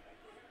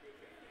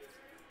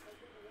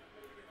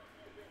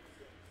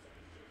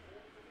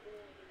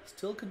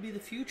 Still could be the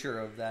future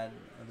of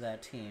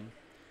that team.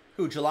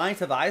 Who, Jelani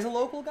Tavai is a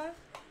local guy?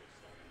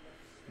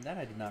 That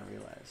I did not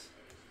realize.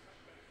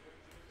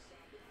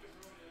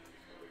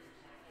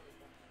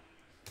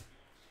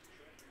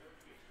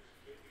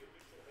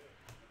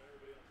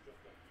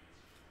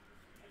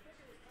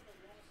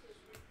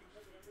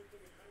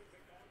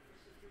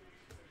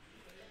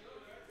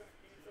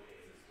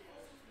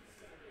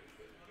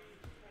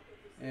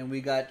 And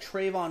we got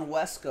Trayvon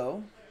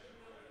Wesco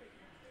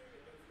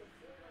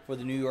for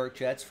the New York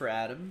Jets for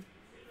Adam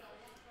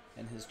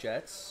and his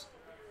Jets.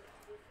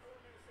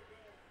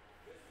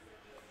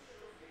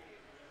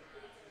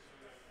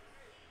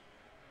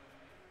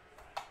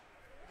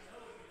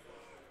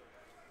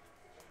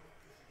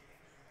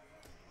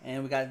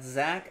 And we got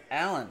Zach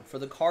Allen for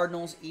the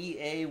Cardinals,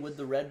 EA with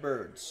the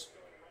Redbirds.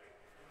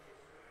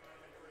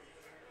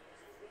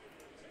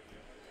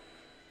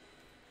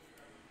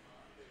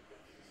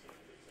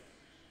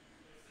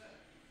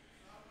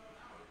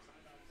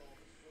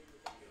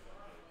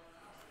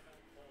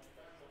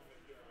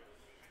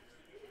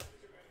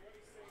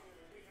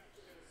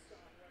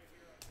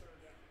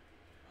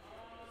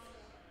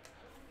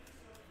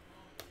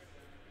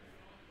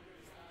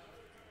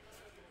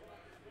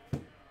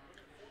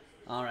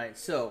 All right,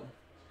 so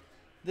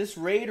this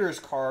Raiders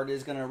card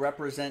is going to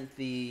represent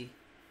the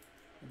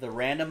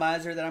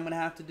randomizer that I'm going to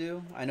have to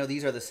do. I know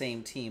these are the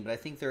same team, but I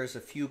think there's a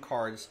few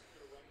cards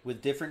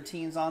with different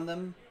teams on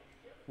them.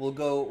 We'll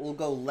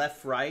go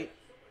left right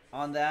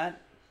on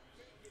that,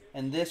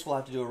 and this we'll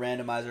have to do a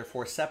randomizer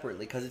for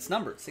separately because it's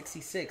numbered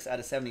 66 out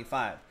of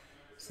 75.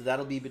 So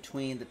that'll be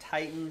between the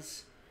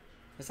Titans.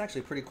 It's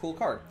actually a pretty cool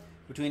card.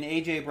 Between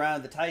AJ Brown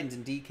of the Titans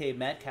and DK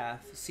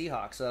Metcalf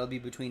Seahawks. So that'll be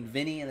between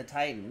Vinny and the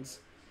Titans.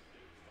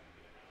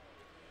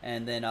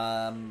 And then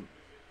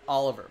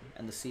Oliver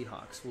and the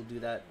Seahawks. We'll do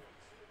that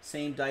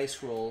same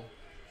dice roll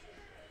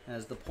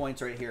as the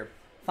points right here.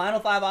 Final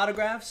 5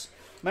 autographs.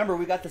 Remember,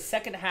 we got the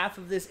second half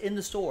of this in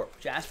the store.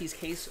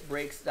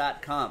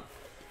 JaspysCaseBreaks.com.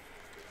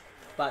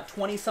 About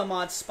 20 some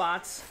odd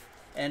spots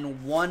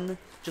and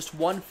just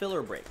one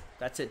filler break.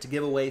 That's it, to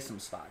give away some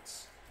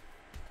spots.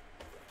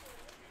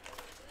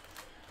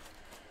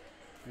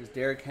 There's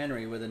Derrick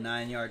Henry with a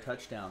 9-yard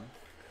touchdown.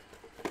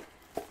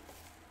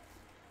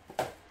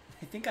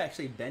 I think I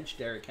actually benched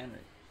Derrick Henry.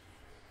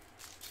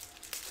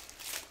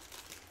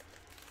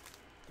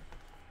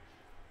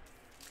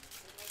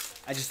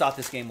 I just thought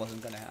this game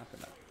wasn't going to happen.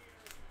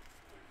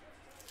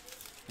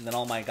 And then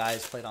all my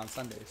guys played on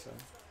Sunday, so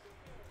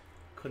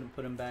couldn't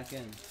put him back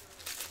in.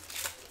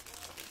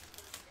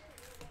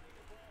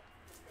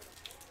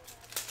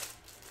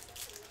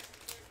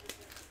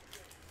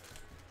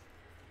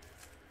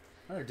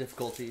 Another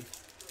difficulty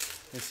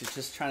is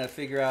just trying to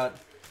figure out.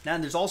 Now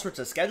there's all sorts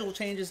of schedule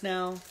changes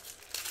now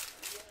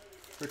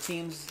for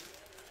teams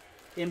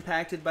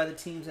impacted by the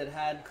teams that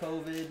had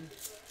COVID.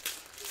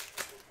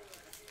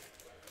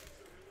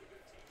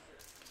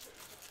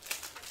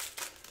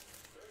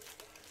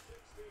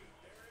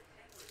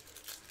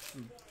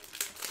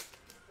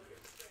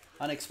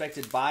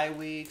 Unexpected bye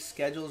weeks,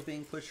 schedules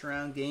being pushed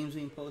around, games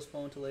being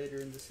postponed to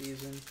later in the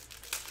season.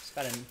 It's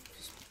got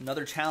just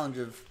another challenge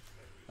of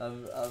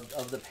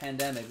the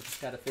pandemic. We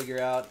just got to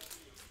figure out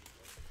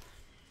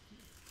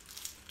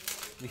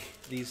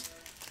these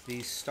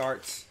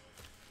starts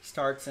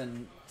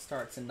and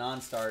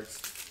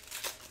non-starts,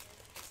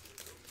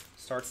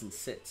 starts and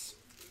sits.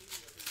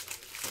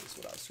 That's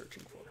what I was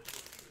searching for.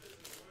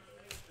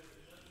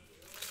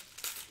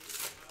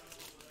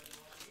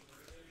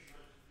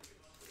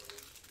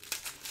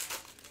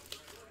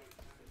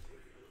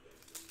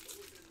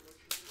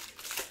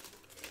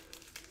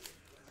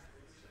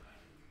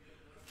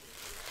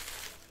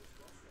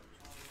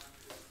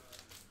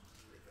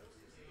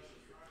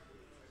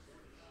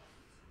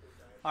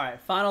 All right,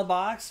 final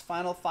box,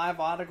 final 5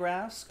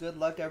 autographs. Good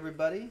luck,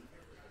 everybody.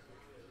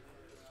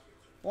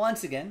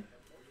 Once again,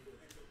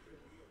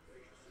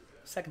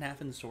 second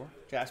half in the store.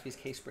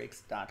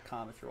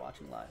 JaspysCaseBreaks.com if you're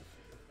watching live.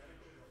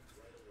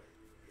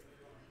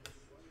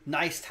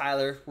 Nice,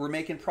 Tyler. We're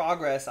making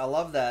progress. I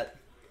love that.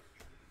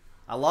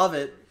 I love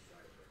it.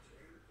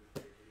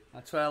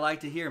 That's what I like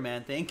to hear,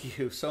 man. Thank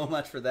you so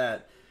much for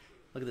that.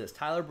 Look at this.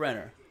 Tyler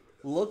Brenner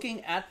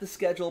looking at the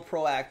schedule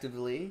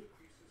proactively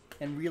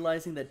and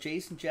realizing that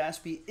Jason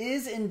Jaspy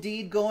is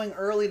indeed going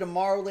early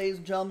tomorrow, ladies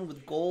and gentlemen,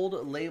 with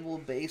Gold Label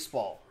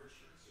Baseball.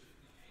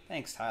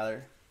 Thanks,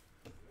 Tyler.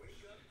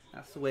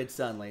 That's the way it's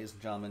done, ladies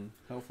and gentlemen.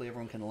 Hopefully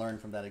everyone can learn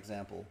from that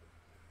example.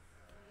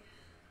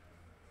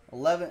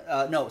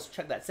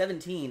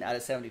 17 out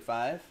of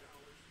 75.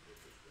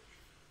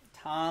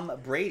 Tom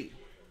Brady,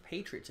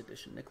 Patriots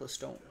edition, Nicholas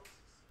Stone.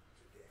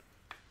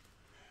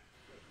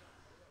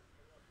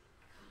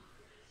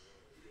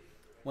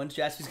 When's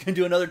Jaspy's going to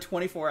do another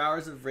 24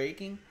 hours of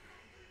raking?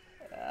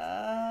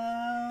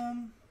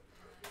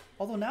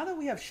 Although now that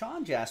we have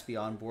Sean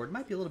Jaspy on board, it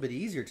might be a little bit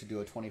easier to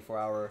do a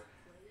 24-hour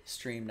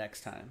stream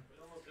next time.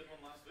 We almost did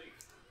one last week.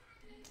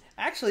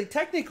 Actually,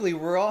 technically,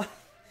 we're all...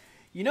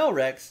 You know,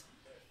 Rex,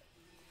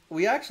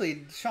 we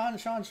actually...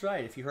 Sean's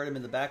right, if you heard him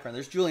in the background.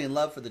 There's Julian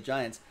Love for the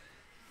Giants.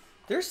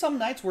 There's some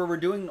nights where we're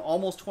doing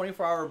almost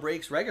 24-hour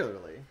breaks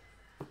regularly.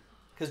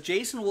 Because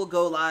Jason will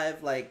go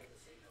live,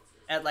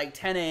 at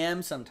 10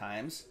 a.m.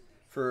 sometimes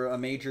for a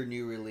major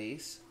new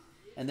release.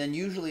 And then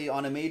usually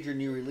on a major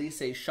new release,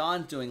 say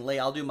Sean's doing late,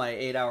 I'll do my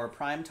 8-hour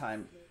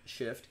primetime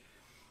shift.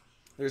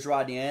 There's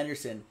Rodney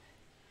Anderson.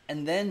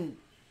 And then,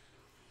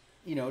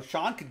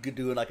 Sean could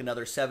do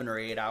another 7 or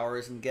 8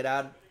 hours and get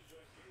out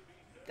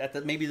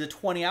at maybe the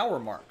 20-hour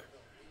mark.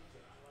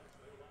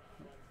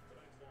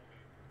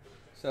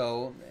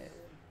 So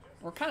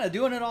we're kind of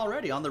doing it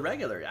already on the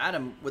regular.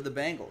 Adam with the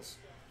Bengals.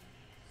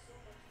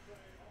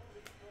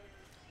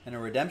 And a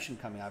redemption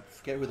coming out. I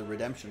forget who the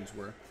redemptions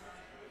were.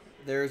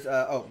 There's,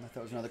 I thought it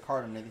was another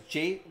card on it.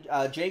 Jake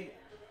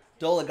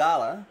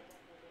Dolegala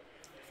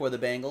for the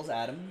Bengals,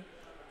 Adam.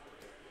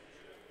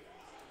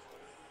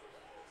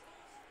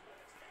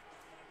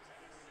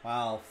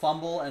 Wow,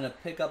 fumble and a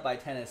pickup by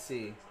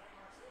Tennessee.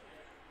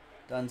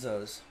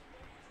 Dunzos.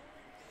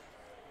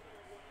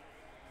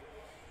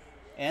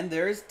 And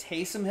there's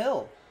Taysom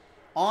Hill.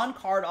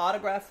 On-card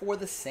autograph for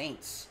the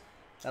Saints.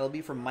 That'll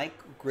be from Mike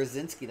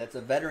Grzinski. That's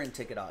a veteran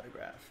ticket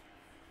autograph.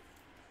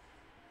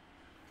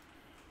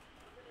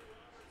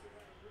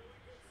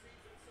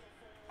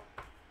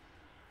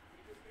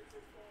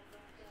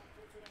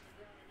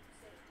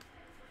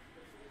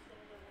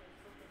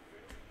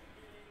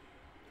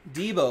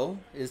 Debo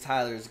is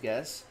Tyler's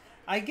guess.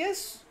 I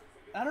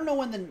don't know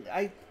when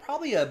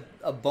probably a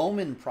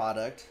Bowman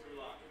product.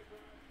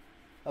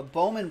 A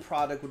Bowman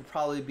product would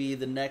probably be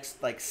the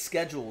next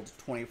scheduled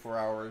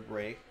 24-hour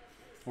break,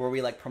 where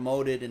we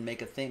promote it and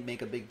make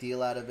a big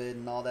deal out of it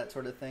and all that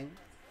sort of thing.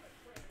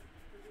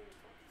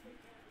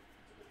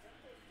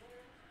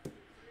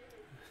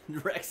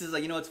 Rex is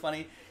you know what's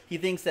funny? He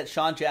thinks that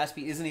Sean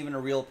Jaspy isn't even a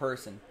real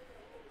person.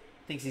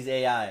 Thinks he's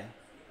AI.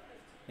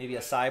 Maybe a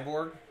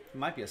cyborg? It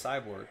might be a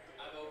cyborg.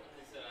 I've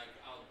openly said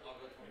I'll go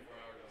 24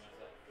 hours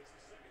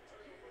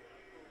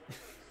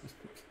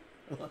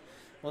by myself.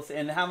 We'll see.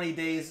 And how many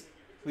days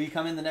will you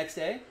come in the next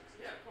day?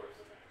 Yeah, of course.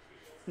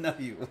 No,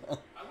 you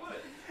will. I would.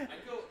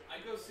 I'd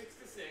go 6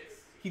 to 6.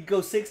 He'd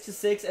go 6 to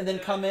 6 and then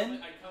come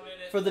in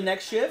for the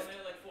next shift? I'd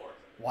come in at 4.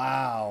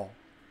 Wow.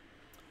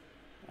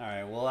 All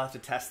right, we'll have to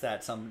test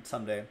that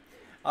someday.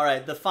 All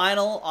right, the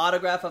final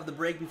autograph of the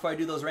break before I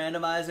do those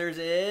randomizers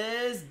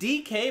is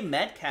DK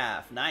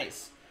Metcalf.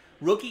 Nice.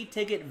 Rookie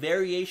ticket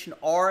variation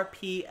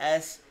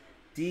RPS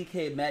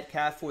DK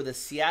Metcalf for the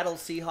Seattle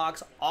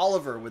Seahawks.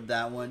 Oliver with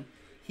that one.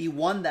 He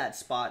won that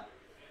spot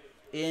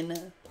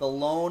in the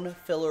lone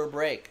filler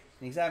break.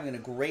 And he's having a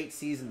great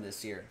season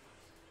this year.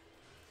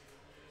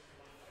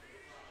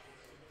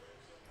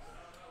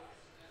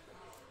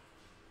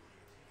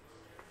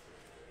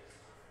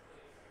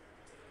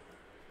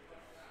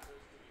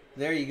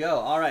 There you go.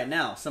 All right,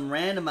 now some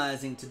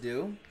randomizing to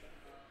do.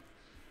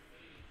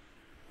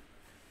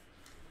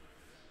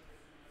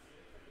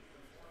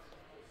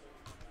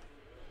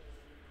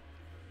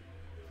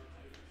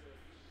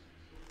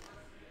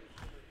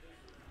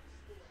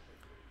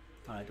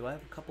 All right, do I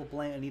have a couple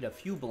blank? I need a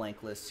few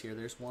blank lists here.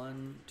 There's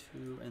 1,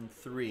 2, and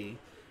 3.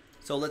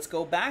 So let's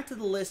go back to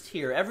the list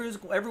here.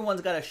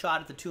 Everyone's got a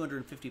shot at the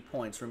 250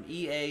 points, from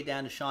EA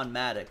down to Sean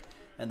Maddock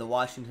and the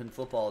Washington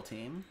football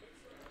team.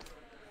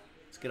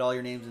 Let's get all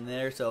your names in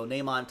there. So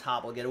name on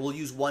top, we'll get it. We'll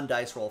use one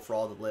dice roll for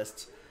all the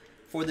lists.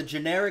 For the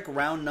generic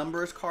round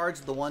numbers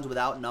cards, the ones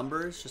without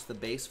numbers, just the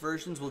base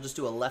versions, we'll just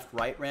do a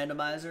left-right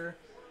randomizer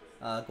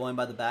going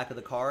by the back of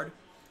the card.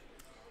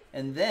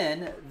 And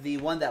then the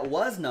one that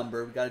was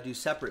numbered, we've got to do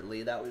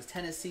separately. That was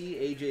Tennessee,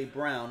 A.J.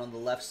 Brown on the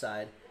left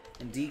side,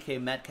 and DK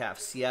Metcalf,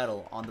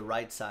 Seattle, on the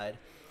right side.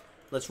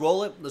 Let's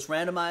roll it. Let's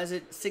randomize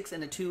it. 6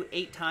 and a 2,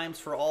 8 times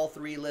for all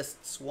 3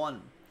 lists.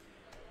 1,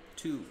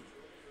 2,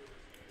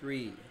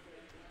 3,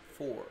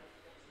 4,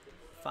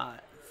 5,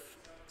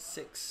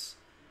 6,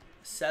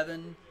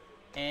 7,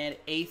 and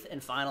 8th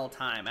and final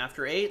time.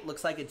 After 8,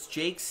 looks like it's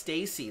Jake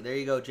Stacy. There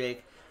you go,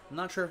 Jake. I'm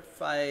not sure if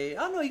I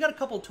don't know, you got a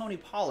couple of Tony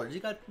Pollards. You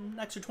got an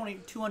extra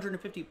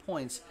 250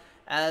 points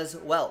as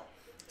well.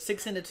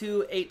 6 into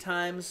 2, 8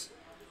 times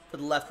for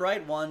the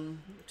left-right.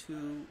 1, 2,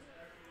 3,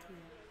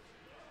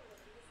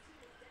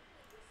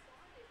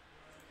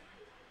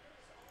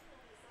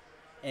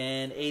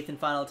 And 8th and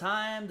final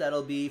time,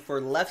 that'll be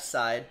for left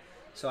side.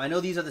 So I know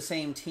these are the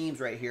same teams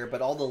right here,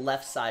 but all the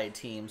left side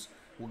teams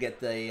will get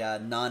the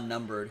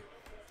non-numbered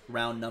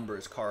round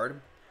numbers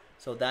card.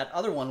 So that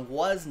other one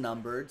was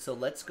numbered. So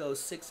let's go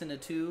 6 and a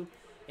 2,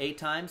 8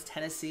 times.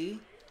 Tennessee,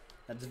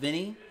 that's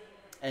Vinny.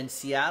 And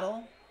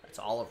Seattle, that's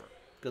Oliver.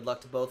 Good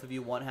luck to both of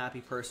you. One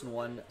happy person,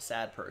 one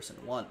sad person.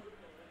 1,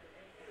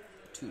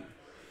 2,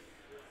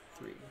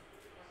 3,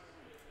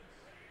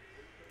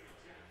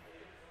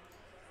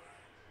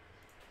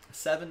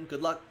 7.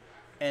 Good luck.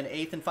 And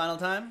 8th and final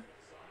time.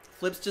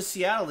 Flips to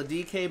Seattle.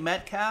 The DK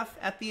Metcalf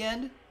at the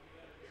end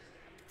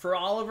for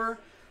Oliver.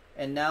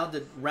 And now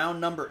the round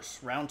numbers.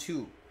 Round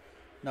 2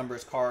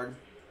 numbers card.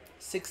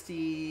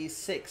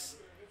 66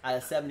 out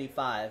of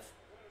 75.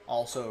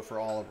 Also for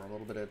Oliver. A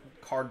little bit of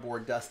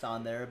cardboard dust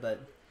on there, but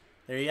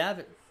there you have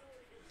it.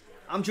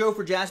 I'm Joe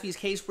for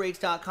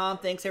JaspysCaseBreaks.com.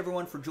 Thanks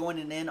everyone for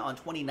joining in on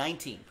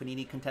 2019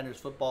 Panini Contenders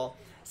Football.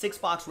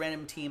 6-box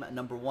random team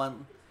number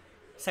 1.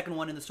 Second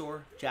one in the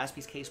store,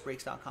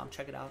 JaspysCaseBreaks.com.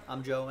 Check it out.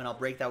 I'm Joe, and I'll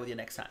break that with you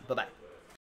next time. Bye-bye.